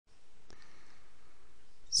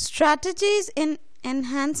Strategies in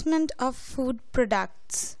enhancement of food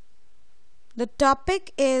products. The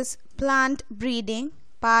topic is plant breeding,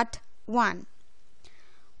 part 1.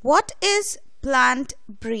 What is plant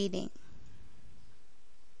breeding?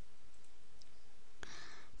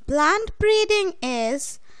 Plant breeding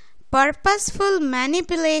is purposeful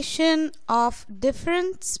manipulation of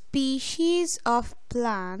different species of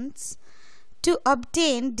plants to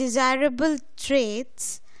obtain desirable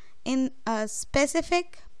traits in a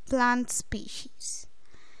specific plant species.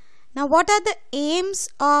 Now, what are the aims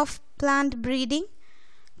of plant breeding?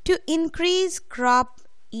 To increase crop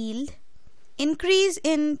yield, increase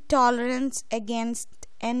in tolerance against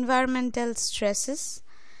environmental stresses,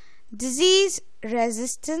 disease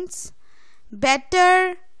resistance,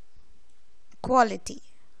 better quality.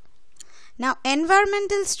 Now,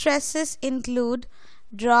 environmental stresses include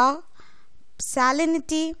drought,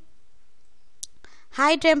 salinity,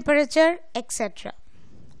 high temperature, etc.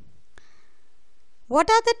 What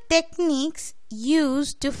are the techniques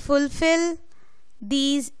used to fulfill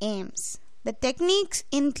these aims? The techniques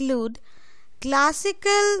include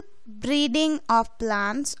classical breeding of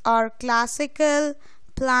plants or classical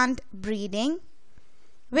plant breeding,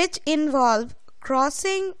 which involve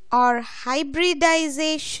crossing or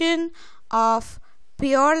hybridization of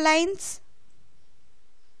pure lines,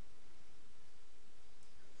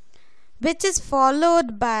 which is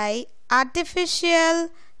followed by artificial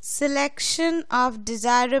selection of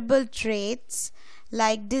desirable traits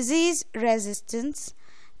like disease resistance,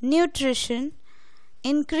 nutrition,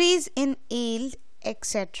 increase in yield,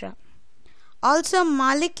 etc. Also,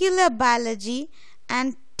 molecular biology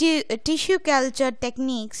and tissue culture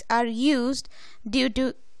techniques are used due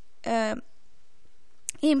to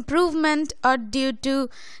improvement or due to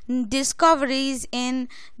discoveries in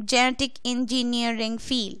genetic engineering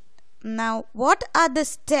field. Now, what are the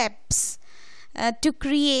steps to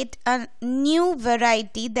create a new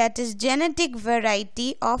variety, that is genetic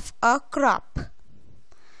variety of a crop?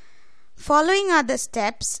 Following are the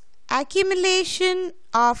steps: accumulation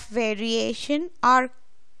of variation, or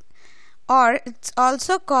it's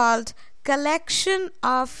also called collection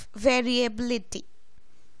of variability.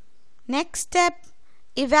 Next step,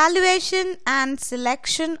 evaluation and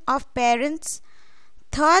selection of parents.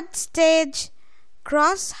 Third stage,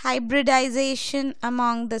 cross hybridization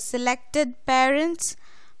among the selected parents.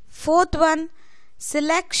 Fourth one,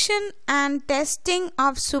 selection and testing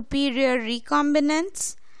of superior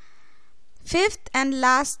recombinants. Fifth and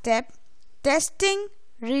last step, testing,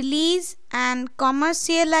 release and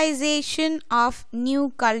commercialization of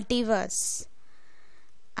new cultivars.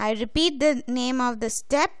 I repeat the name of the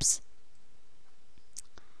steps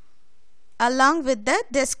along with the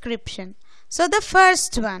description. So the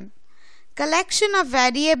first one, collection of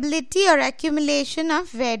variability or accumulation of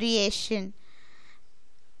variation.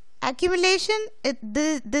 Accumulation,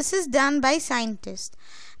 this is done by scientists.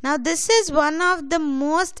 Now, this is one of the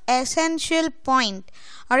most essential point,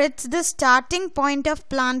 or it's the starting point of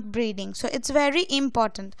plant breeding. So, it's very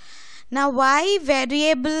important. Now, why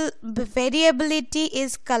variability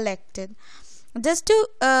is collected? Just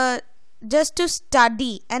to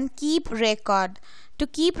study and keep record. To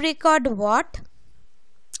keep record what?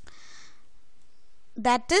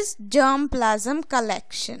 That is germ plasm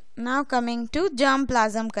collection. Now coming to germ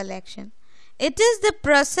plasm collection. It is the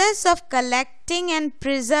process of collecting and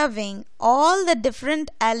preserving all the different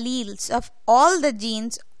alleles of all the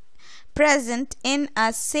genes present in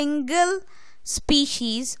a single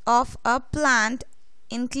species of a plant,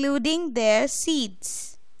 including their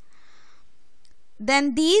seeds.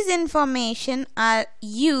 Then these information are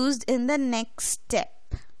used in the next step.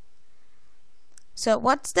 So,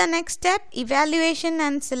 what's the next step? Evaluation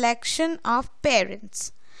and selection of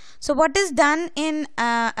parents. So, what is done in,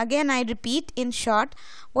 again I repeat in short,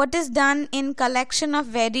 what is done in collection of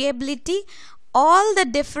variability? All the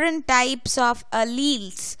different types of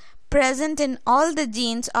alleles present in all the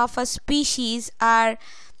genes of a species are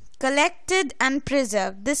collected and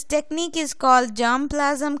preserved. This technique is called germ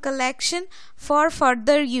plasm collection for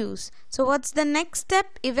further use. So, what's the next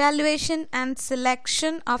step? Evaluation and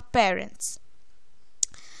selection of parents.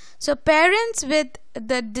 So, parents with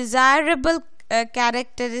the desirable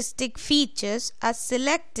characteristic features are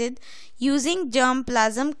selected using germ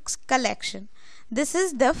plasm collection. This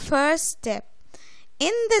is the first step.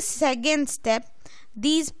 In the second step,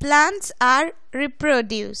 these plants are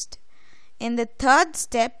reproduced. In the third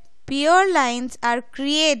step, pure lines are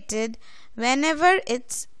created whenever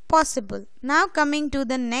it's possible. Now coming to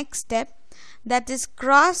the next step, that is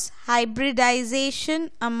cross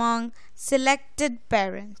hybridization among selected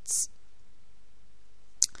parents.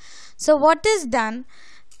 So what is done?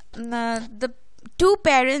 The two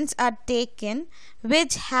parents are taken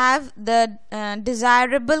which have the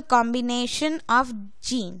desirable combination of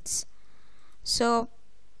genes. So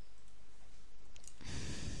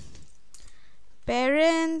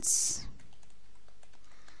parents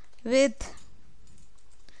with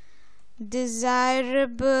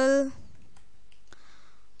desirable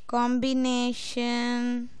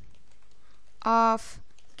combination of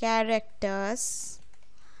characters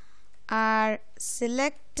are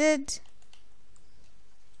selected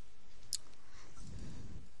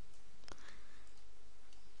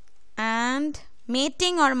and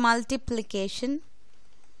mating or multiplication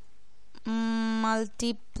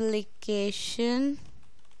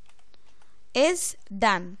is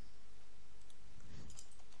done.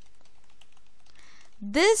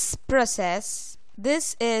 This process,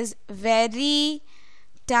 this is very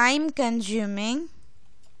time consuming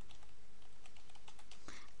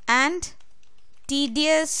and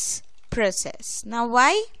tedious process. Now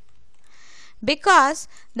why? Because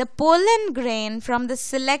the pollen grain from the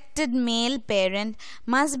selected male parent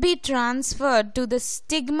must be transferred to the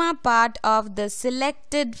stigma part of the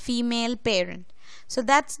selected female parent. So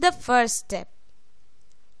that's the first step.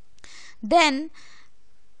 Then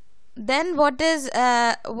what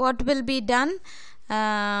will be done?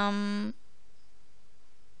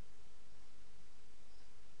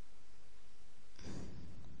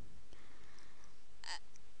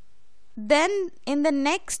 Then in the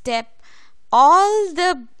next step, all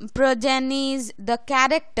the progenies, the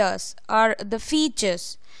characters or the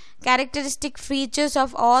features, characteristic features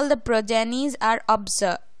of all the progenies are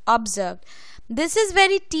observed. This is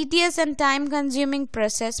very tedious and time consuming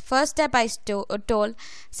process. First step I told.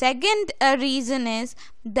 Second reason is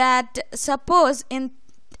that suppose in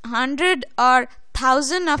 100 or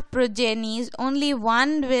 1000 of progenies, only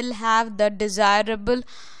one will have the desirable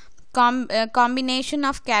combination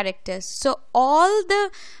of characters. So all the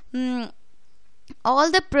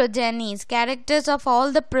progenies, characters of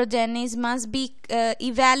all the progenies must be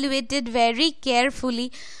evaluated very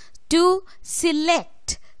carefully to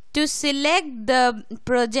select the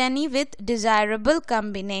progeny with desirable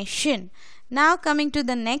combination. Now coming to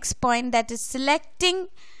the next point, that is selection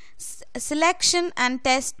and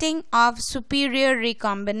testing of superior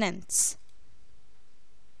recombinants.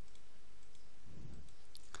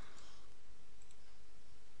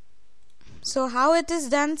 So how it is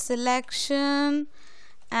done? Selection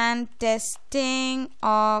and testing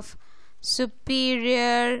of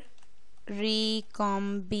superior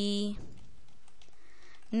recombinants.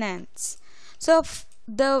 So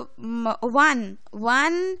the one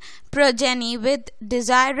progeny with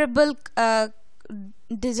desirable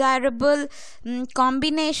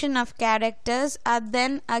combination of characters are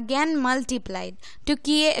then again multiplied to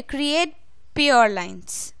create pure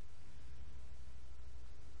lines.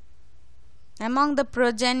 Among the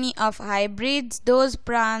progeny of hybrids, those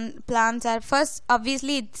plants are first,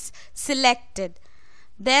 obviously it's selected.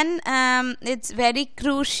 Then it's very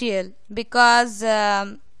crucial because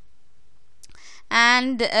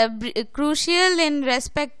crucial in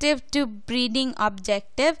respective to breeding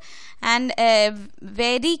objective, and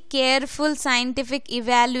very careful scientific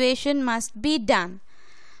evaluation must be done.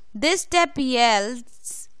 This step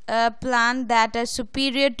yields a plant that are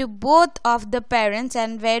superior to both of the parents,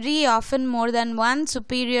 and very often more than one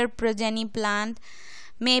superior progeny plant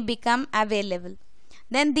may become available.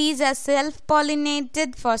 Then these are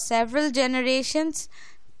self-pollinated for several generations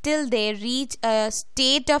till they reach a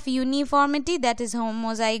state of uniformity, that is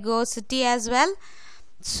homozygosity as well,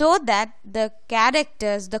 so that the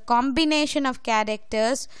characters, the combination of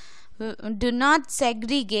characters do not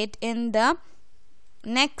segregate in the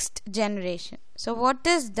next generation. So what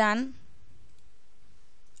is done?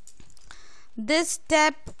 This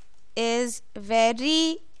step is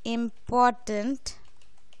very important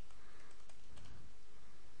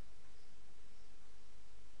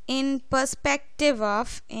in perspective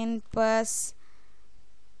of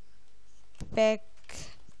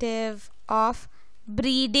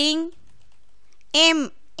breeding,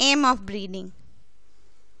 aim of breeding,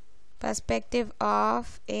 perspective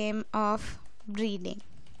of aim of breeding.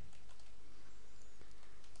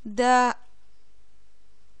 The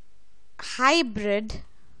hybrid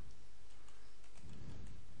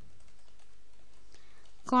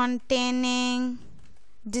containing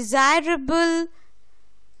desirable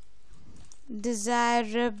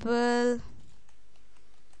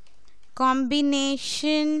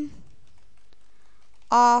combination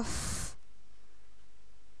of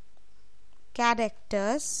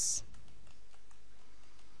characters.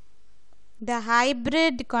 The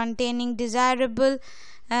hybrid containing desirable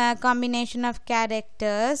combination of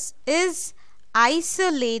characters is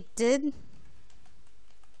isolated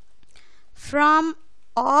from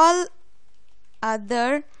all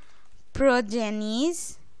other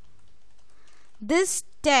progenies. This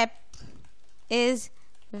step is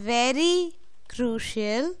very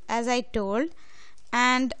crucial, as I told,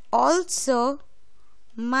 and also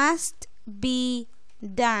must be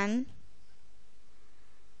done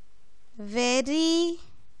very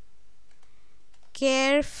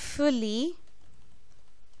carefully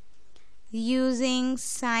using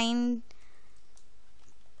scientific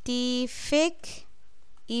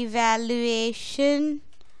evaluation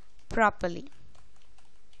properly.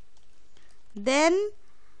 Then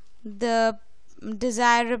the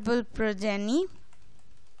desirable progeny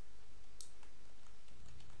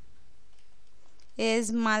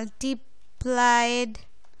is multiplied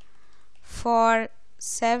for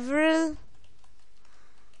several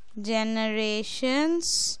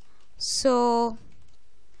generations, so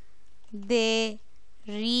they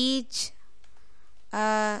reach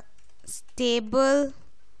a stable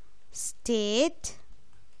state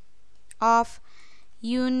of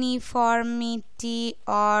uniformity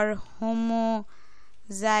or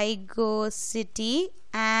homozygosity,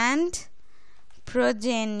 and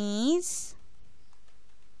progenies,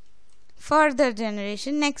 further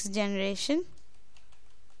generation, next generation,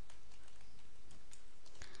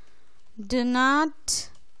 do not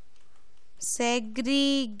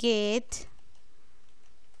segregate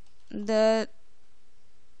the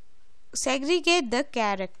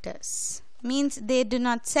characters, means they do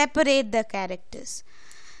not separate the characters.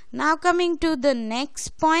 Now coming to the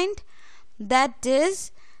next point, that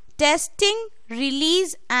is testing,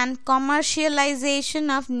 release and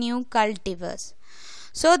commercialization of new cultivars.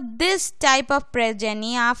 So this type of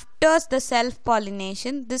progeny after the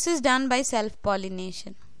self-pollination, this is done by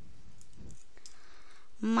self-pollination.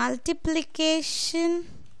 Multiplication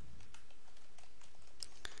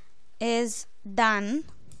is done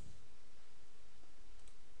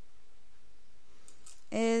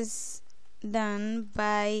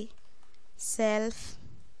by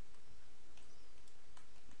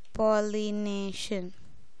self-pollination.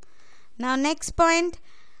 Now next point,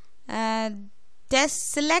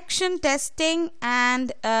 selection, testing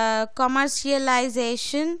and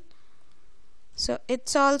commercialization. So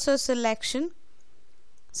it's also selection.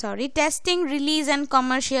 Testing, release and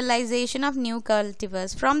commercialization of new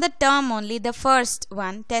cultivars. From the term only, the first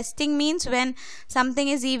one, testing means when something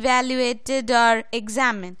is evaluated or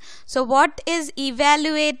examined. So what is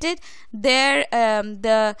evaluated? There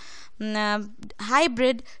the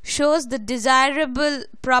hybrid shows the desirable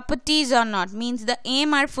properties or not, means the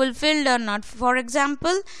aim are fulfilled or not. For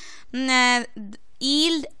example,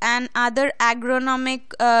 yield and other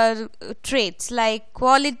agronomic traits like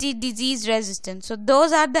quality, disease resistance. So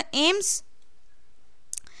those are the aims.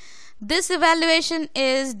 This evaluation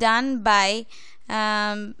is done by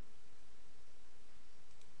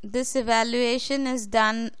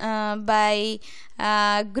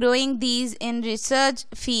growing these in research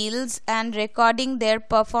fields and recording their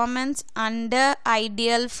performance under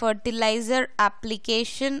ideal fertilizer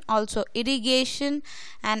application, also irrigation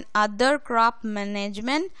and other crop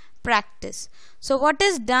management practice. So what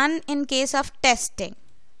is done in case of testing?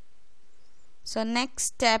 So next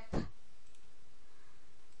step,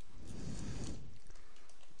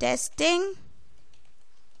 testing,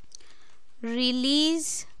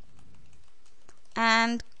 release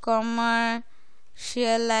and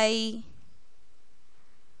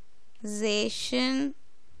commercialization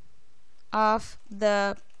of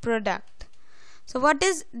the product. So what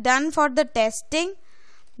is done for the testing?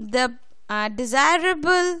 The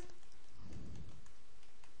desirable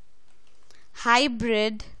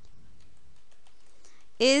hybrid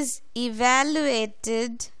is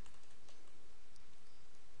evaluated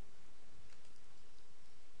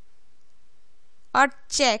or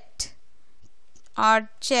checked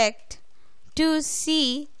to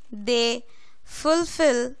see they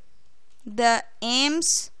fulfill the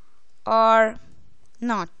aims or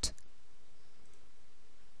not.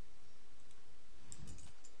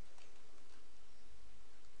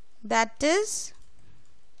 That is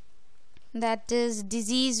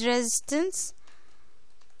disease resistance,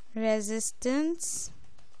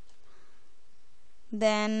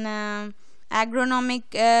 then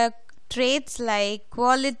agronomic traits like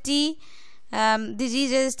quality,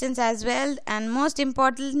 disease resistance as well, and most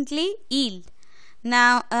importantly yield.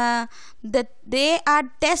 Now they are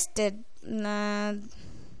tested,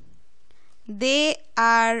 they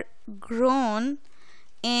are grown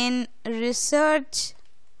in research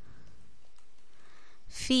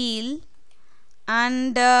field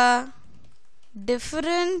under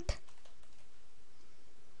different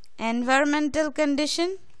environmental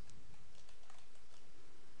condition,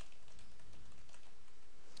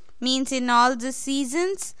 means in all the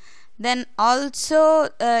seasons. Then also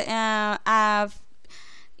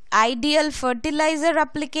ideal fertilizer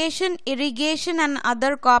application, irrigation and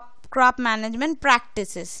other crop management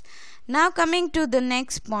practices. Now coming to the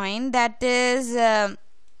next point, that is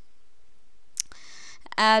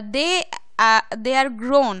they are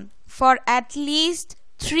grown for at least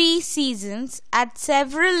 3 seasons at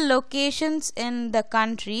several locations in the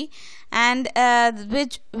country, and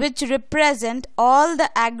which represent all the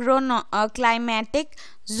climatic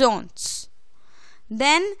zones.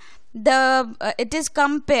 Then it is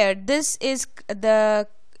compared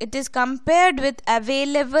with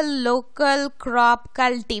available local crop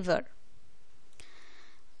cultivar,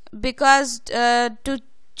 because to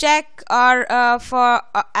check or for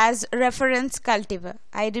as reference cultivar.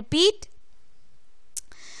 I repeat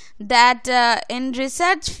that in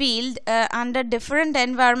research field under different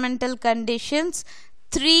environmental conditions,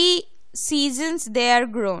 3 seasons they are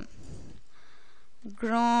grown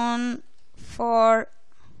for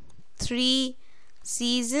 3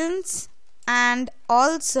 seasons, and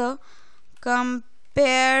also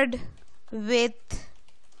compared with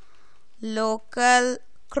local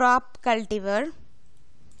crop cultivar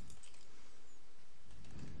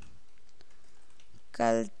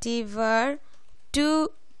to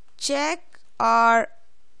check or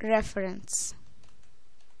reference.